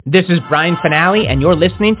This is Brian Finale, and you're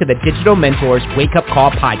listening to the Digital Mentors Wake Up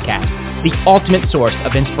Call podcast, the ultimate source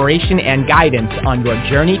of inspiration and guidance on your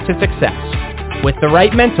journey to success. With the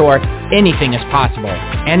right mentor, anything is possible.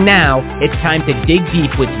 And now, it's time to dig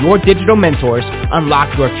deep with your digital mentors,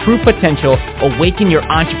 unlock your true potential, awaken your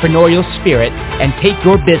entrepreneurial spirit, and take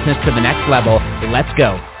your business to the next level. Let's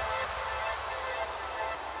go.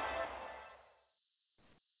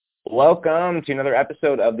 Welcome to another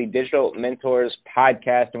episode of the Digital Mentors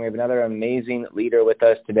podcast, and we have another amazing leader with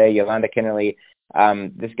us today, Yolanda Kennerly.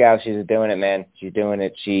 This gal, she's doing it, man. She's doing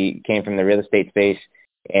it. She came from the real estate space,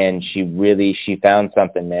 and she found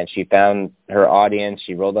something, man. She found her audience.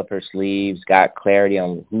 She rolled up her sleeves, got clarity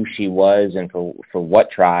on who she was and for what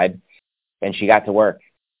tribe, and she got to work.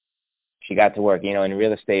 In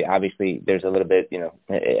real estate, obviously, there's a little bit,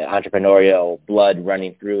 entrepreneurial blood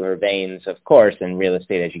running through her veins, of course, in real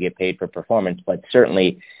estate as you get paid for performance, but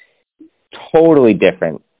certainly totally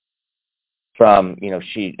different from,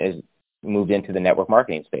 she has moved into the network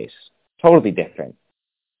marketing space. Totally different.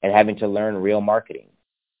 And having to learn real marketing.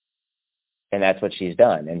 And that's what she's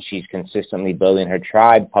done. And she's consistently building her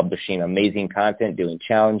tribe, publishing amazing content, doing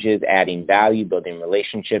challenges, adding value, building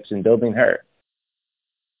relationships, and building her.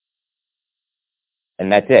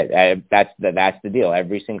 And that's it. That's the deal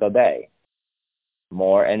every single day.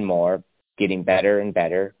 More and more, getting better and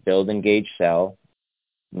better, build, engage, sell.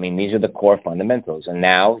 I mean, these are the core fundamentals. And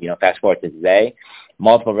now, fast forward to today,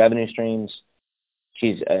 multiple revenue streams.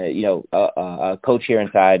 She's, a coach here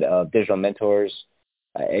inside of Digital Mentors,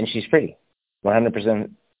 and she's free. 100%,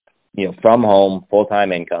 from home,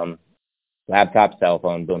 full-time income, laptop, cell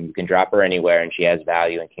phone, boom. You can drop her anywhere, and she has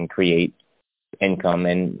value and can create income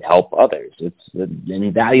and help others. It's an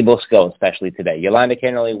invaluable skill, especially today. Yolanda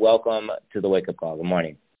Kennerly, welcome to the Wake Up Call. Good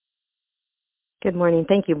morning. Good morning.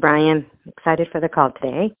 Thank you, Brian. Excited for the call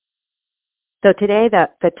today. So today,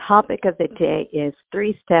 the topic of the day is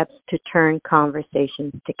 3 steps to turn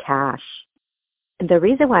conversations to cash. And the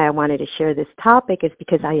reason why I wanted to share this topic is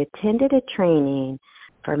because I attended a training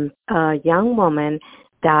from a young woman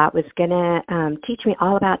that was going to teach me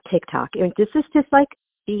all about TikTok. And this is just like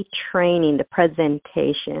the training, the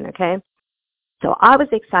presentation, okay? So I was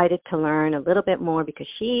excited to learn a little bit more because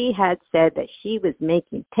she had said that she was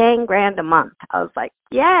making $10,000 a month. I was like,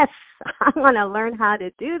 yes, I want to learn how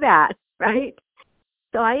to do that, right?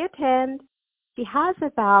 So I attend. She has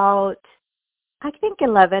about, I think,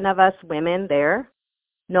 11 of us women there.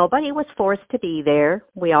 Nobody was forced to be there.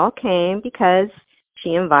 We all came because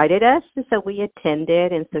she invited us, and so we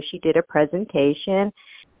attended, and so she did a presentation.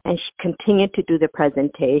 And she continued to do the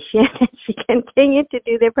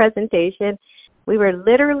presentation. We were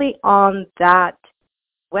literally on that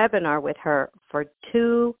webinar with her for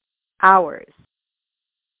 2 hours.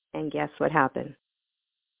 And guess what happened?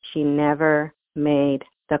 She never made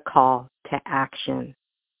the call to action.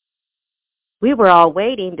 We were all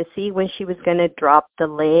waiting to see when she was going to drop the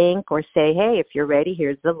link or say, hey, if you're ready,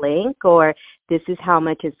 here's the link, or this is how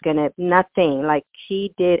much it's going to, nothing. Like,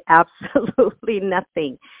 she did absolutely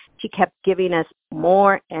nothing. She kept giving us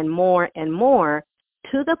more and more and more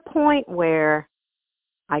to the point where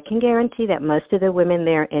I can guarantee that most of the women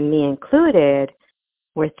there, and me included,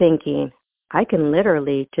 were thinking, I can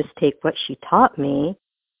literally just take what she taught me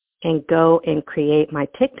and go and create my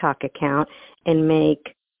TikTok account and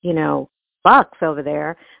make, bucks over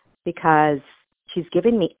there because she's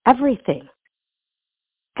given me everything.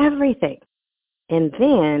 Everything. And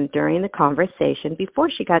then during the conversation, before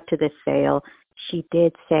she got to the sale, she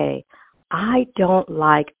did say, I don't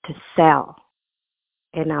like to sell.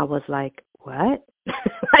 And I was like, what?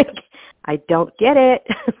 Like, I don't get it.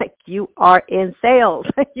 Like, you are in sales.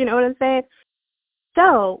 You know what I'm saying?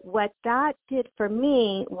 So what that did for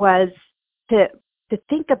me was to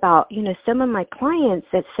think about, some of my clients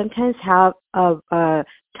that sometimes have a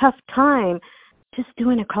tough time just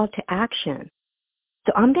doing a call to action.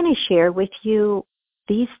 So I'm going to share with you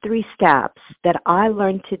these 3 steps that I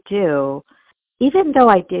learned to do. Even though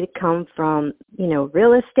I did come from,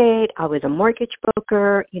 real estate, I was a mortgage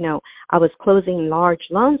broker, I was closing large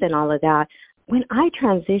loans and all of that. When I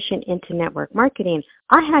transitioned into network marketing,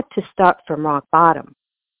 I had to start from rock bottom.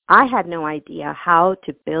 I had no idea how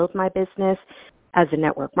to build my business as a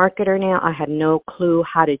network marketer now. I had no clue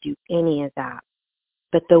how to do any of that.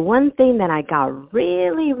 But the one thing that I got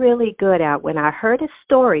really, really good at when I heard a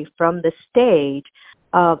story from the stage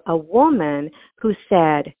of a woman who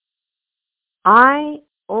said, I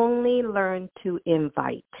only learned to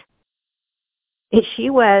invite. And she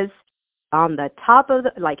was on the top of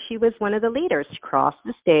she was one of the leaders, crossed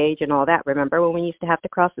the stage and all that. Remember when we used to have to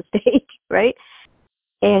cross the stage, right?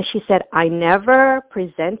 And she said, I never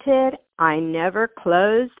presented, I never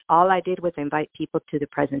closed. All I did was invite people to the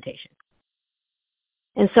presentation.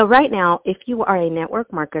 And so right now, if you are a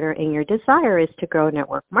network marketer and your desire is to grow a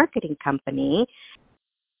network marketing company,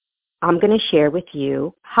 I'm going to share with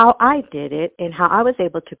you how I did it and how I was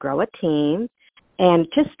able to grow a team. And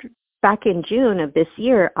just back in June of this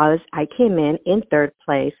year, I came in third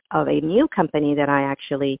place of a new company that I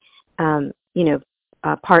actually,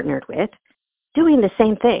 partnered with, doing the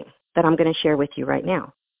same thing that I'm going to share with you right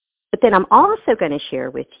now. But then I'm also going to share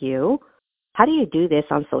with you, how do you do this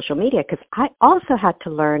on social media? Because I also had to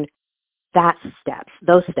learn those steps,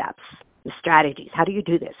 the strategies. How do you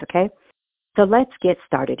do this, okay? So let's get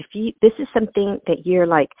started. This is something that you're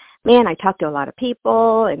like, man, I talk to a lot of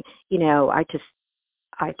people, and,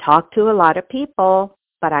 I talk to a lot of people,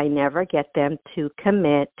 but I never get them to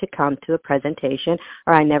commit to come to a presentation,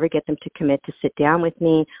 or I never get them to commit to sit down with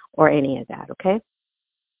me or any of that, okay?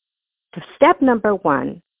 So step number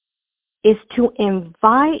 1 is to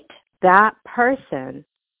invite that person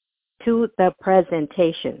to the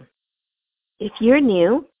presentation. If you're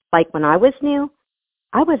new, like when I was new,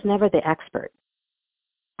 I was never the expert.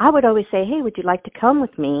 I would always say, hey, would you like to come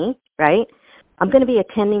with me, right? I'm going to be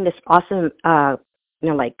attending this awesome,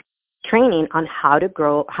 training on how to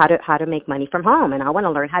grow, how to make money from home, and I want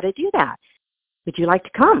to learn how to do that. Would you like to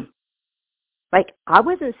come? Like, I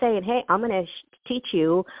wasn't saying, hey, I'm going to teach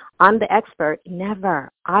you, I'm the expert. Never.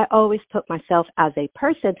 I always put myself as a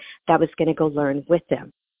person that was going to go learn with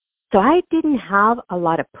them. So I didn't have a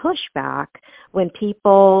lot of pushback when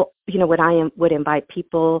people, when I would invite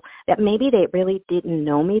people that maybe they really didn't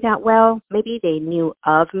know me that well. Maybe they knew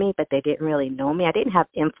of me, but they didn't really know me. I didn't have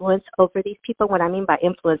influence over these people. What I mean by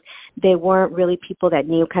influence, they weren't really people that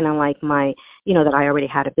knew kind of like my, that I already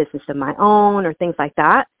had a business of my own or things like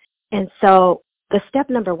that. And so the step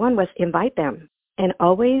number 1 was invite them and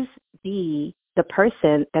always be the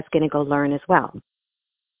person that's going to go learn as well.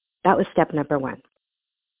 That was step number 1.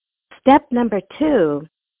 Step number 2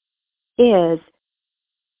 is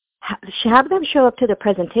have them show up to the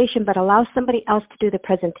presentation, but allow somebody else to do the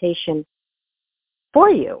presentation for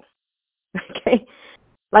you. Okay?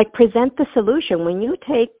 Like, present the solution. When you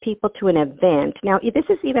take people to an event, now this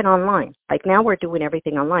is even online. Like, now we're doing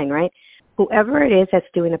everything online, right? Whoever it is that's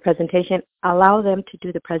doing the presentation, allow them to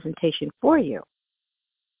do the presentation for you.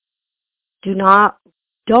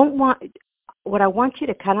 What I want you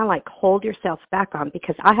to kind of like hold yourself back on,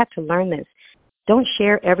 because I had to learn this. Don't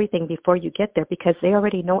share everything before you get there, because they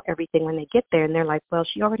already know everything when they get there, and they're like, well,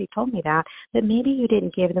 she already told me that, but maybe you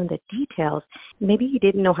didn't give them the details. Maybe you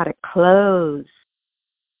didn't know how to close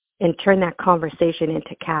and turn that conversation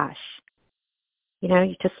into cash. You're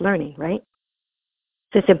just learning, right?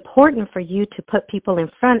 So it's important for you to put people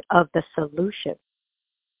in front of the solution.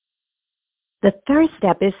 The third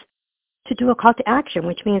step is to do a call to action,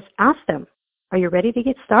 which means ask them, are you ready to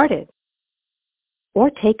get started? Or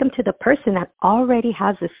take them to the person that already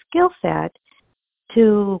has the skill set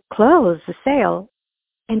to close the sale,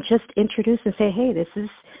 and just introduce and say, hey, this is,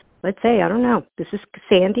 let's say, I don't know, this is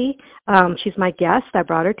Sandy. She's my guest. I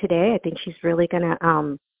brought her today. I think she's really going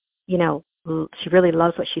to, she really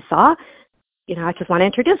loves what she saw. I just want to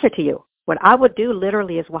introduce her to you. What I would do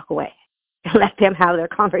literally is walk away and let them have their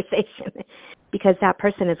conversation, because that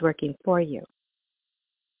person is working for you.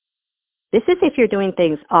 This is if you're doing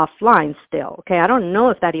things offline still, okay? I don't know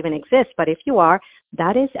if that even exists, but if you are,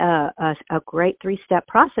 that is a great 3-step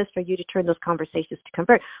process for you to turn those conversations to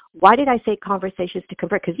convert. Why did I say conversations to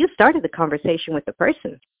convert? Because you started the conversation with the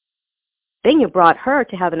person. Then you brought her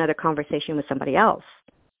to have another conversation with somebody else,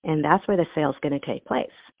 and that's where the sale is going to take place.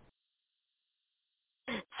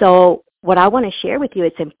 So what I want to share with you,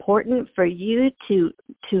 it's important for you to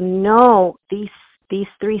know these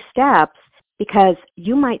 3 steps, because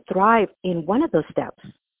you might thrive in one of those steps.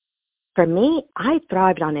 For me, I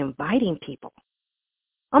thrived on inviting people.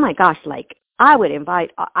 Oh my gosh, like I would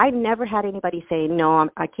invite, I never had anybody say, no,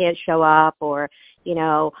 I can't show up, or,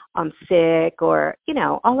 I'm sick, or,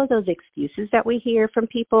 all of those excuses that we hear from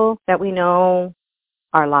people that we know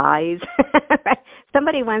are lies.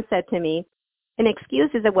 Somebody once said to me, an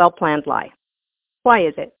excuse is a well-planned lie. Why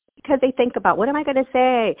is it? Because they think about, what am I going to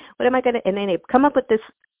say? And then they come up with this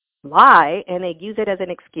lie and they use it as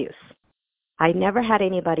an excuse. I never had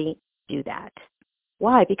anybody do that.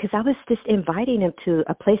 Why? Because I was just inviting them to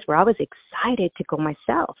a place where I was excited to go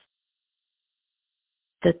myself.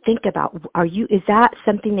 So think about, is that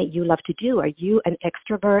something that you love to do? Are you an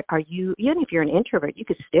extrovert? Even if you're an introvert, you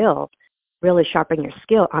could still really sharpen your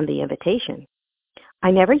skill on the invitation.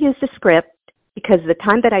 I never used a script, because the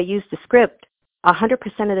time that I used the script, 100%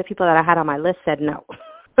 of the people that I had on my list said no.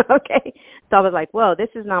 Okay? So I was like, whoa, this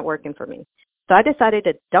is not working for me. So I decided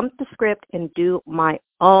to dump the script and do my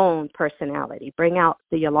own personality, bring out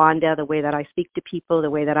the Yolanda, the way that I speak to people, the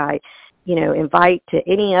way that I, invite to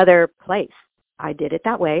any other place. I did it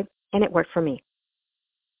that way, and it worked for me.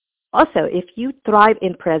 Also, if you thrive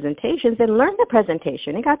in presentations, then learn the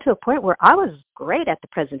presentation. It got to a point where I was great at the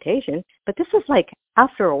presentation, but this was like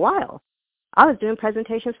after a while. I was doing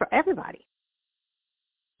presentations for everybody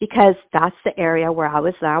because that's the area where I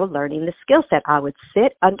was now learning the skill set. I would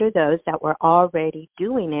sit under those that were already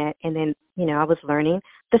doing it, and then, I was learning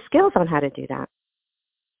the skills on how to do that.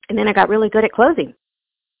 And then I got really good at closing.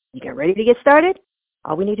 You get ready to get started?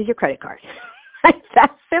 All we need is your credit card. It's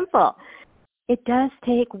that simple. It does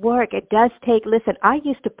take work. It does take, listen, I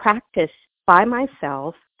used to practice by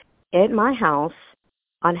myself in my house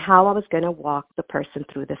on how I was going to walk the person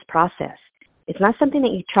through this process. It's not something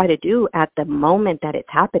that you try to do at the moment that it's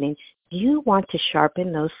happening. You want to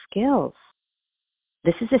sharpen those skills.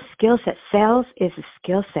 This is a skill set. Sales is a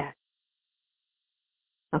skill set.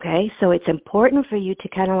 Okay? So it's important for you to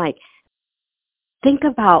kind of like think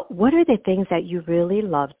about what are the things that you really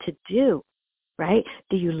love to do. Right?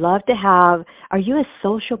 Do you love to are you a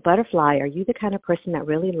social butterfly? Are you the kind of person that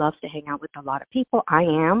really loves to hang out with a lot of people? I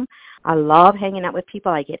am. I love hanging out with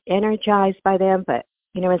people. I get energized by them, but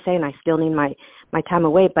you know what I'm saying? I still need my time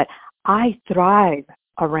away, but I thrive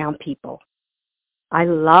around people. I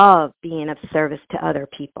love being of service to other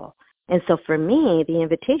people. And so for me, the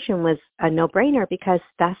invitation was a no-brainer because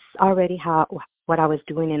that's already what I was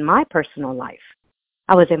doing in my personal life.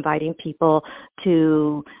 I was inviting people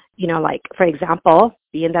to, like, for example,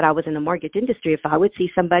 being that I was in the mortgage industry, if I would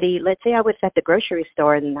see somebody, let's say I was at the grocery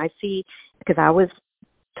store and because I was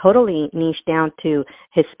totally niched down to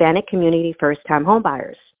Hispanic community first-time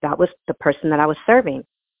homebuyers. That was the person that I was serving.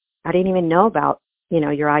 I didn't even know about,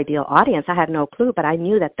 your ideal audience. I had no clue, but I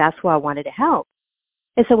knew that that's who I wanted to help.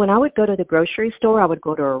 And so when I would go to the grocery store, I would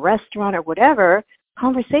go to a restaurant or whatever,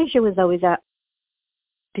 conversation was always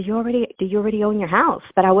do you already own your house?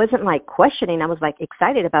 But I wasn't like questioning. I was like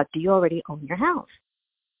excited about, do you already own your house?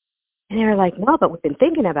 And they were like, no, but we've been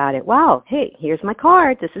thinking about it. Wow, hey, here's my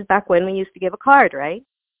card. This is back when we used to give a card, right?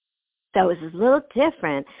 So it was a little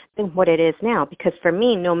different than what it is now because for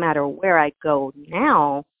me, no matter where I go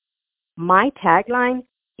now, my tagline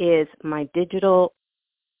is my digital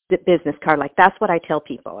business card. Like that's what I tell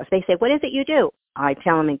people. If they say, what is it you do? I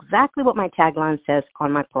tell them exactly what my tagline says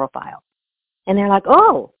on my profile. And they're like,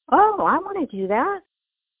 oh, I want to do that.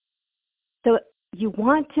 So you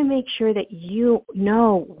want to make sure that you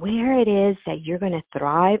know where it is that you're going to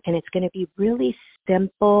thrive, and it's going to be really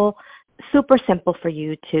simple, super simple for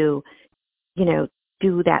you to,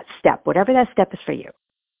 do that step, whatever that step is for you.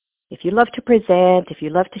 If you love to present, if you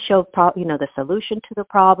love to show, the solution to the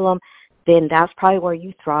problem, then that's probably where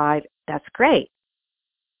you thrive. That's great.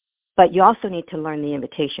 But you also need to learn the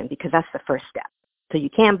invitation because that's the first step. So you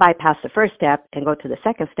can't bypass the first step and go to the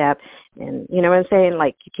second step. And you know what I'm saying?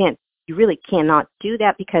 Like you really cannot do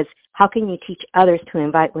that because how can you teach others to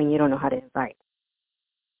invite when you don't know how to invite?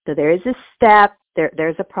 So there is a step,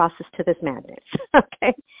 there's a process to this madness,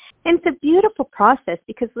 okay? And it's a beautiful process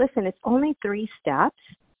because, listen, it's only 3 steps,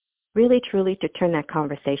 really, truly, to turn that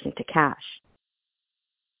conversation to cash.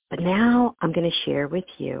 But now I'm going to share with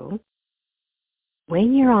you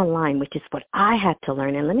when you're online, which is what I had to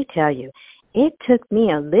learn. And let me tell you, it took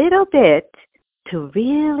me a little bit to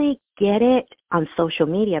really get it on social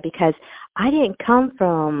media because I didn't come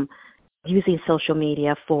from using social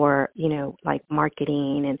media for, like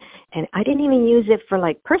marketing and I didn't even use it for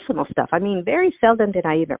like personal stuff. I mean, very seldom did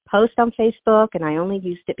I even post on Facebook, and I only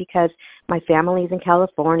used it because my family's in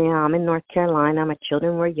California, I'm in North Carolina, my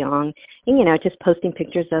children were young, and, just posting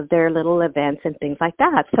pictures of their little events and things like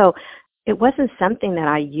that. So it wasn't something that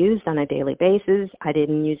I used on a daily basis. I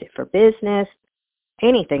didn't use it for business,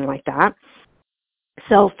 anything like that.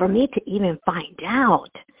 So for me to even find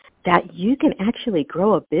out that you can actually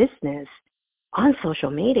grow a business on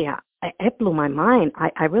social media, it blew my mind.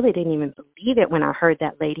 I really didn't even believe it when I heard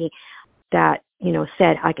that lady that,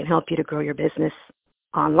 said, I can help you to grow your business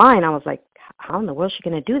online. I was like, how in the world is she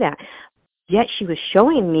going to do that? Yet she was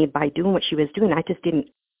showing me by doing what she was doing. I just didn't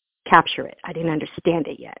capture it. I didn't understand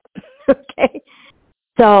it yet. Okay.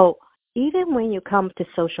 So even when you come to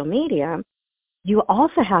social media, you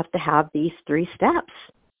also have to have these 3 steps.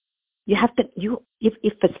 You have to, if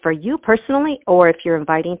it's for you personally or if you're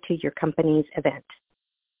inviting to your company's event.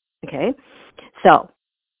 Okay. So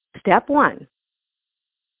step 1,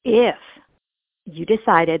 if you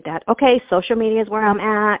decided that, okay, social media is where I'm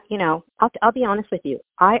at, I'll be honest with you.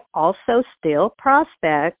 I also still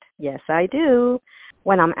prospect. Yes, I do,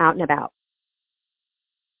 when I'm out and about.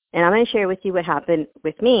 And I'm going to share with you what happened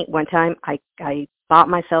with me. One time I bought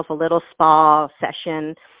myself a little spa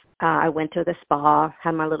session. I went to the spa,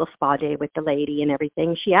 had my little spa day with the lady and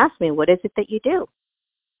everything. She asked me, what is it that you do?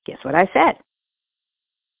 Guess what I said?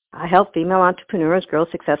 I help female entrepreneurs grow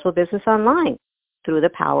successful business online through the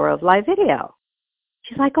power of live video.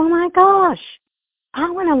 She's like, oh my gosh, I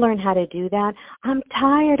want to learn how to do that. I'm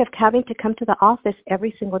tired of having to come to the office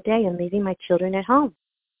every single day and leaving my children at home.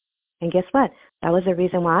 And guess what? That was the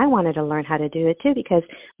reason why I wanted to learn how to do it too, because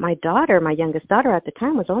my daughter, my youngest daughter at the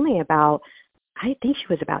time, was only about, I think she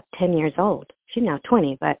was about 10 years old. She's now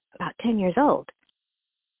 20, but about 10 years old.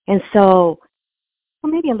 And so,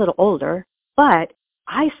 well, maybe a little older, but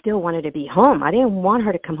I still wanted to be home. I didn't want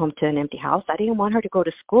her to come home to an empty house. I didn't want her to go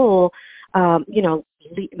to school, leave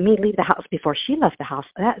the house before she left the house.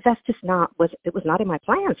 That's just it was not in my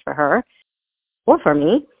plans for her or for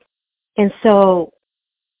me. And so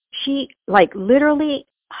she literally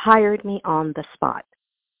hired me on the spot.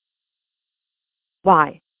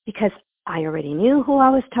 Why? Because I already knew who I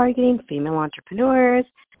was targeting, female entrepreneurs.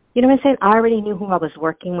 You know what I'm saying? I already knew who I was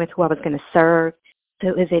working with, who I was going to serve. So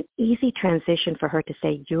it was an easy transition for her to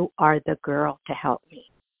say, you are the girl to help me.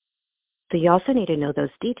 So you also need to know those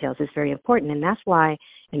details. It's very important. And that's why,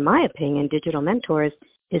 in my opinion, Digital Mentors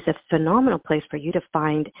is a phenomenal place for you to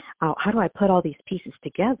find out, how do I put all these pieces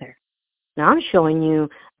together? Now I'm showing you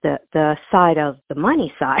the side of the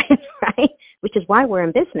money side, right? Which is why we're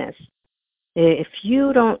in business. If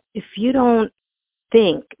you don't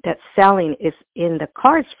think that selling is in the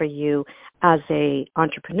cards for you as a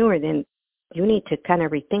entrepreneur, then you need to kind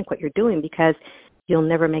of rethink what you're doing, because you'll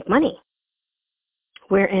never make money.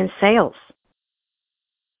 We're in sales.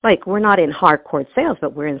 We're not in hardcore sales,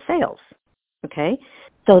 but we're in sales. Okay?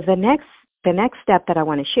 So the next step that I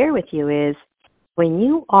want to share with you is, when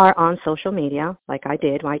you are on social media, like I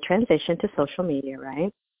did, when I transitioned to social media,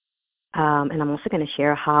 right? And I'm also going to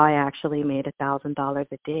share how I actually made $1,000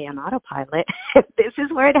 a day on autopilot. This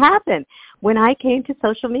is where it happened. When I came to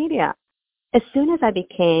social media, as soon as I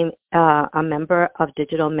became a member of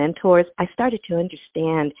Digital Mentors, I started to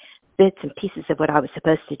understand bits and pieces of what I was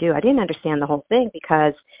supposed to do. I didn't understand the whole thing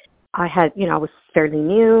because I was fairly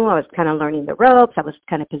new. I was kind of learning the ropes. I was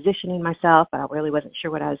kind of positioning myself, but I really wasn't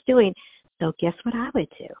sure what I was doing. So guess what I would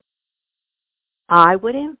do? I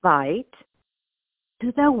would invite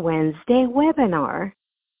to the Wednesday webinar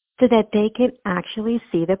so that they can actually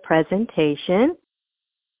see the presentation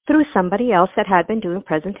through somebody else that had been doing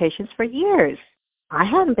presentations for years. I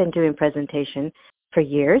hadn't been doing presentation for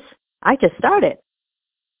years. I just started.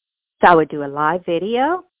 So I would do a live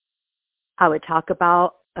video. I would talk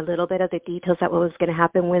about a little bit of the details of what was going to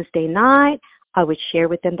happen Wednesday night. I would share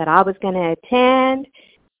with them that I was going to attend.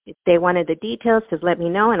 If they wanted the details, just let me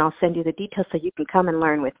know, and I'll send you the details so you can come and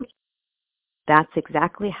learn with me. That's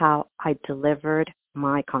exactly how I delivered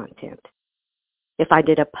my content. If I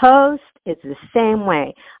did a post, it's the same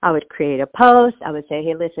way. I would create a post. I would say,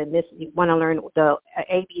 hey, listen, you want to learn the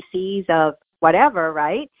ABCs of whatever,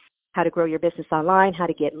 right? How to grow your business online, how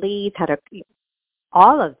to get leads,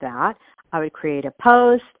 all of that. I would create a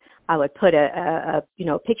post. I would put a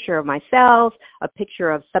picture of myself, a picture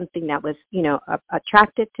of something that was,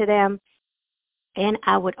 attractive to them. And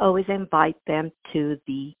I would always invite them to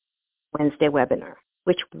the Wednesday webinar,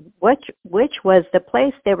 which was the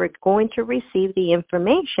place they were going to receive the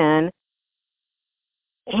information.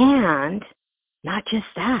 And not just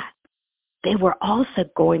that, they were also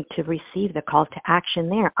going to receive the call to action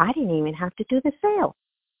there. I didn't even have to do the sale.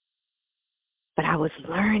 But I was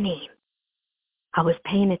learning. I was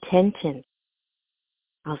paying attention.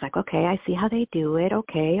 I was like, okay, I see how they do it.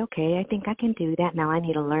 Okay, I think I can do that. Now I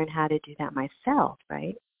need to learn how to do that myself,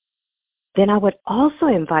 right? Then I would also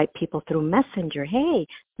invite people through Messenger. Hey,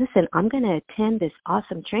 listen, I'm going to attend this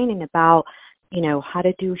awesome training about, how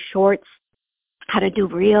to do shorts, how to do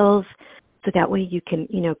reels, so that way you can,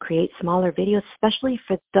 create smaller videos, especially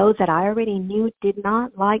for those that I already knew did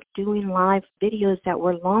not like doing live videos that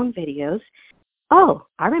were long videos. Oh,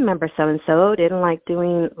 I remember so-and-so didn't like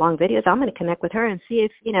doing long videos. I'm going to connect with her and see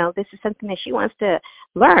if, this is something that she wants to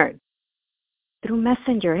learn through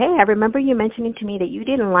Messenger. Hey, I remember you mentioning to me that you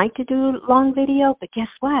didn't like to do long video, but guess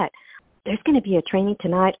what? There's going to be a training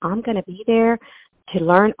tonight. I'm going to be there to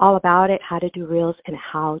learn all about it, how to do reels and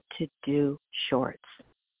how to do shorts.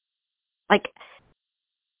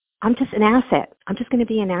 I'm just an asset. I'm just going to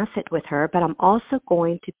be an asset with her, but I'm also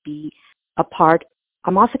going to be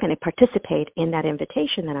I'm also going to participate in that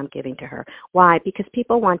invitation that I'm giving to her. Why? Because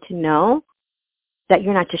people want to know that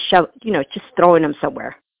you're not just just throwing them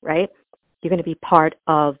somewhere, right? You're going to be part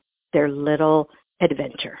of their little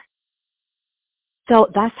adventure. So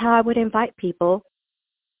that's how I would invite people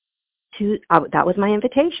that was my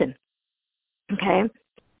invitation. Okay.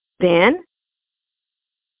 Then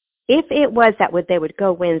if it was that they would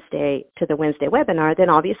go Wednesday to the Wednesday webinar, then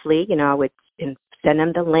obviously, I would send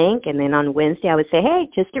them the link. And then on Wednesday, I would say, hey,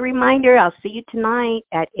 just a reminder, I'll see you tonight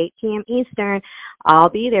at 8 p.m. Eastern. I'll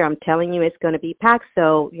be there. I'm telling you, it's going to be packed.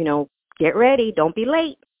 So, get ready. Don't be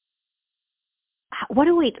late. What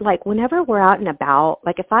do we, like, whenever we're out and about,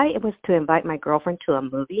 like if I was to invite my girlfriend to a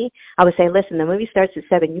movie, I would say, listen, the movie starts at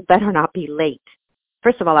 7. You better not be late.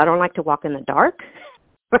 First of all, I don't like to walk in the dark.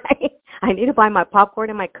 Right? I need to buy my popcorn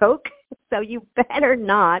and my Coke, so you better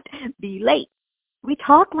not be late. We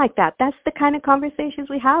talk like that. That's the kind of conversations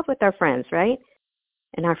we have with our friends, right?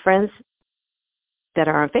 And our friends that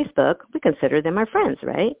are on Facebook, we consider them our friends,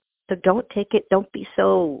 right? So don't be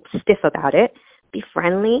so stiff about it. Be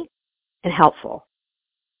friendly and helpful.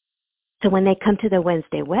 So when they come to the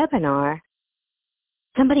Wednesday webinar,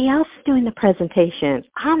 somebody else is doing the presentation.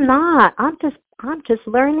 I'm not. I'm just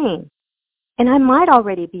learning. And I might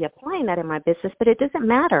already be applying that in my business, but it doesn't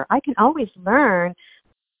matter. I can always learn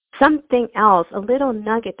something else, a little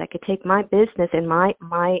nugget that could take my business and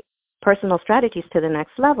my personal strategies to the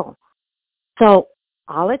next level. So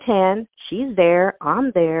I'll attend. She's there.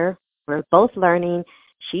 I'm there. We're both learning.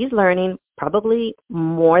 She's learning probably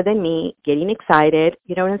more than me, getting excited.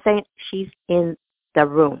 You know what I'm saying? She's in the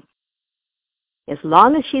room. As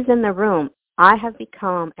long as she's in the room, I have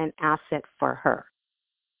become an asset for her.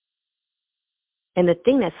 And the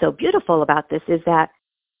thing that's so beautiful about this is that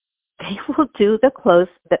they will do the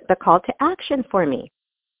call to action for me.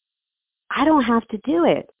 I don't have to do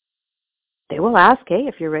it. They will ask, hey,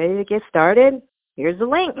 if you're ready to get started, here's the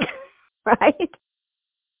link, right?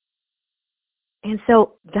 And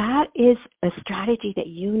so that is a strategy that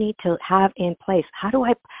you need to have in place. How do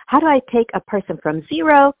I take a person from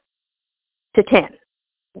 0 to 10?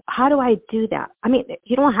 How do I do that? I mean,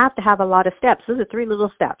 you don't have to have a lot of steps. Those are 3 little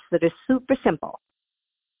steps that are super simple.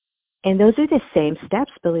 And those are the same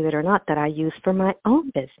steps, believe it or not, that I use for my own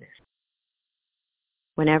business.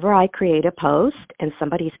 Whenever I create a post and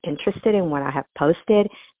somebody's interested in what I have posted,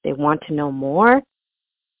 they want to know more,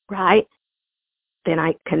 right? Then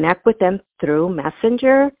I connect with them through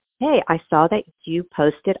Messenger. Hey, I saw that you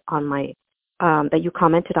posted on my, that you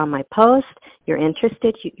commented on my post. You're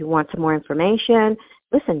interested. You want some more information.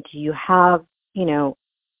 Listen, do you have,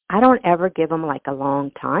 I don't ever give them like a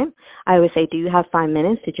long time. I always say, do you have 5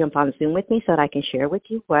 minutes to jump on Zoom with me so that I can share with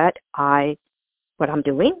you what I'm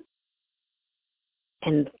doing?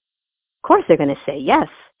 And of course they're going to say yes.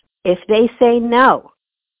 If they say no,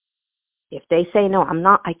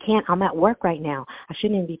 I can't, I'm at work right now. I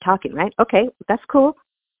shouldn't even be talking, right? Okay, that's cool.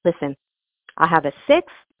 Listen, I have a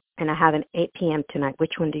 6 and I have an 8 p.m. tonight.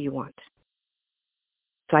 Which one do you want?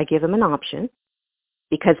 So I give them an option.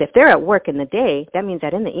 Because if they're at work in the day, that means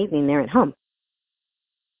that in the evening they're at home.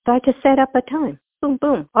 So I just set up a time. Boom,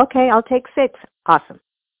 boom. Okay, I'll take 6. Awesome.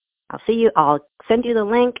 I'll see you. I'll send you the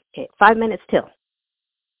link at 5 minutes till.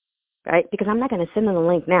 Right? Because I'm not going to send them the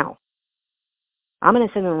link now. I'm going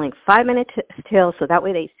to send them the link 5 minutes till so that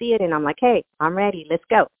way they see it and I'm like, hey, I'm ready. Let's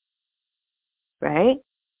go. Right?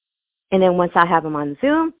 And then once I have them on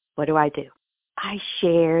Zoom, what do? I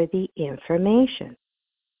share the information.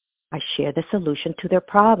 I share the solution to their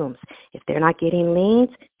problems. If they're not getting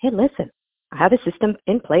leads, hey, listen, I have a system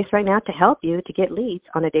in place right now to help you to get leads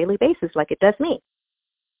on a daily basis like it does me.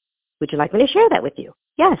 Would you like me to share that with you?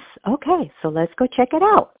 Yes. Okay, so let's go check it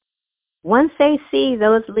out. Once they see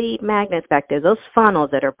those lead magnets back there, those funnels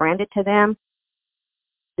that are branded to them,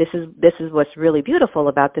 this is what's really beautiful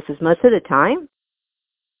about this is most of the time,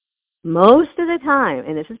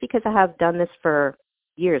 and this is because I have done this for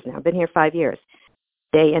years now. I've been here 5 years.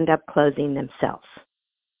 They end up closing themselves.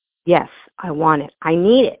 Yes, I want it. I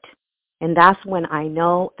need it. And that's when I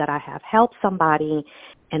know that I have helped somebody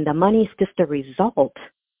and the money is just a result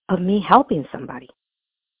of me helping somebody.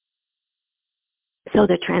 So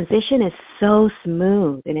the transition is so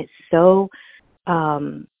smooth and it's so,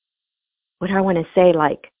 what do I want to say,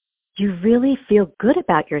 like you really feel good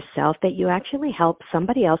about yourself that you actually helped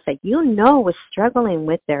somebody else that you know was struggling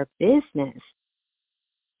with their business.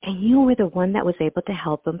 And you were the one that was able to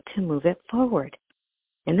help them to move it forward.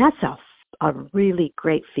 And that's a really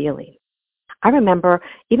great feeling. I remember,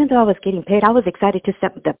 even though I was getting paid, I was excited to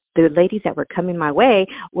set the ladies that were coming my way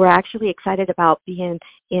were actually excited about being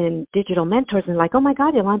in digital mentors and like, oh my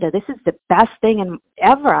God, Yolanda, this is the best thing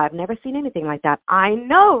ever. I've never seen anything like that. I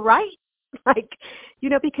know, right? Like,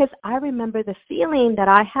 because I remember the feeling that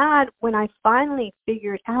I had when I finally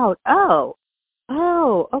figured out, oh,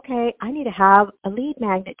 okay, I need to have a lead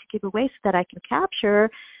magnet to give away so that I can capture,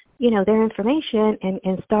 their information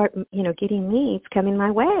and start, getting leads coming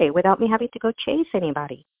my way without me having to go chase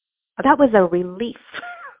anybody. That was a relief,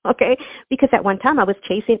 okay? Because at one time I was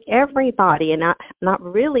chasing everybody and not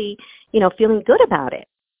really, feeling good about it.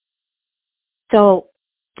 So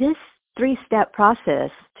this 3-step process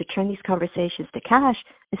to turn these conversations to cash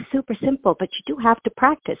is super simple, but you do have to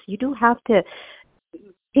practice. You do have to,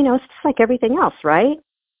 it's just like everything else, right?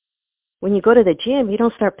 When you go to the gym, you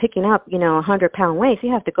don't start picking up, 100-pound weights.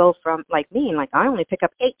 You have to go from, like me, like I only pick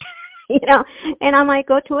up 8, and I might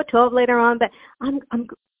go to a 12 later on, but I'm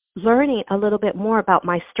learning a little bit more about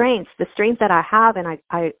my strengths, the strengths that I have, and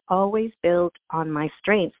I always build on my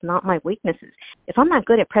strengths, not my weaknesses. If I'm not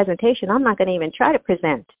good at presentation, I'm not going to even try to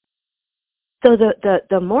present. So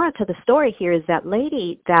the moral to the story here is that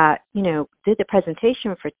lady that, did the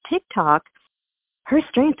presentation for TikTok, her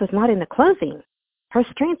strength was not in the closing. Her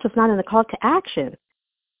strength was not in the call to action.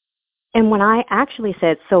 And when I actually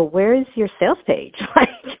said, so where's your sales page? Like,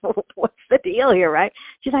 what's the deal here, right?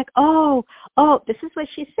 She's like, oh, this is what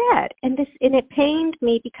she said. And it pained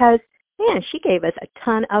me because, man, she gave us a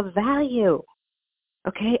ton of value.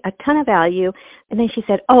 Okay, a ton of value. And then she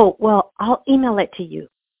said, oh, well, I'll email it to you.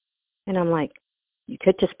 And I'm like, you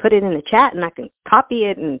could just put it in the chat and I can copy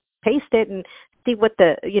it and paste it and see what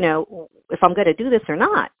if I'm going to do this or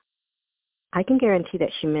not. I can guarantee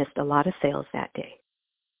that she missed a lot of sales that day.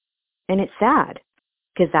 And it's sad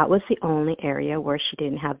because that was the only area where she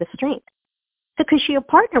didn't have the strength. So could she have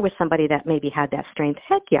partnered with somebody that maybe had that strength?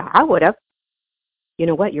 Heck yeah, I would have. You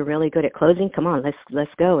know what? You're really good at closing. Come on,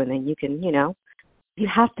 let's go. And then you can, you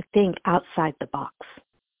have to think outside the box.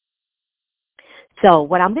 So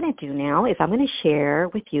what I'm going to do now is I'm going to share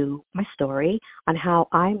with you my story on how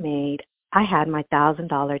I had my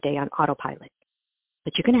 $1,000 day on autopilot.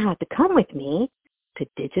 But you're going to have to come with me to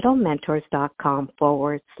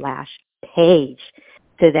digitalmentors.com/page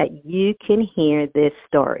so that you can hear this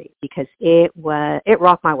story because it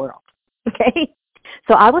rocked my world. Okay?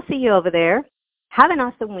 So I will see you over there. Have an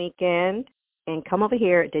awesome weekend and come over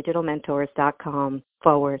here at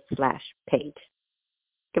digitalmentors.com/page.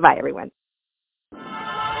 Goodbye, everyone.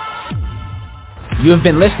 You have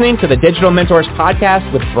been listening to the Digital Mentors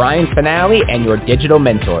Podcast with Brian Finale and your digital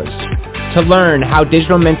mentors. To learn how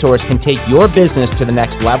Digital Mentors can take your business to the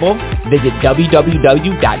next level, visit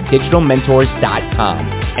www.digitalmentors.com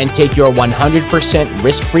and take your 100%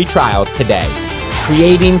 risk-free trial today.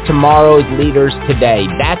 Creating tomorrow's leaders today.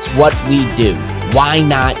 That's what we do. Why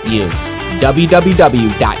not you?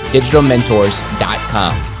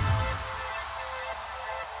 www.digitalmentors.com.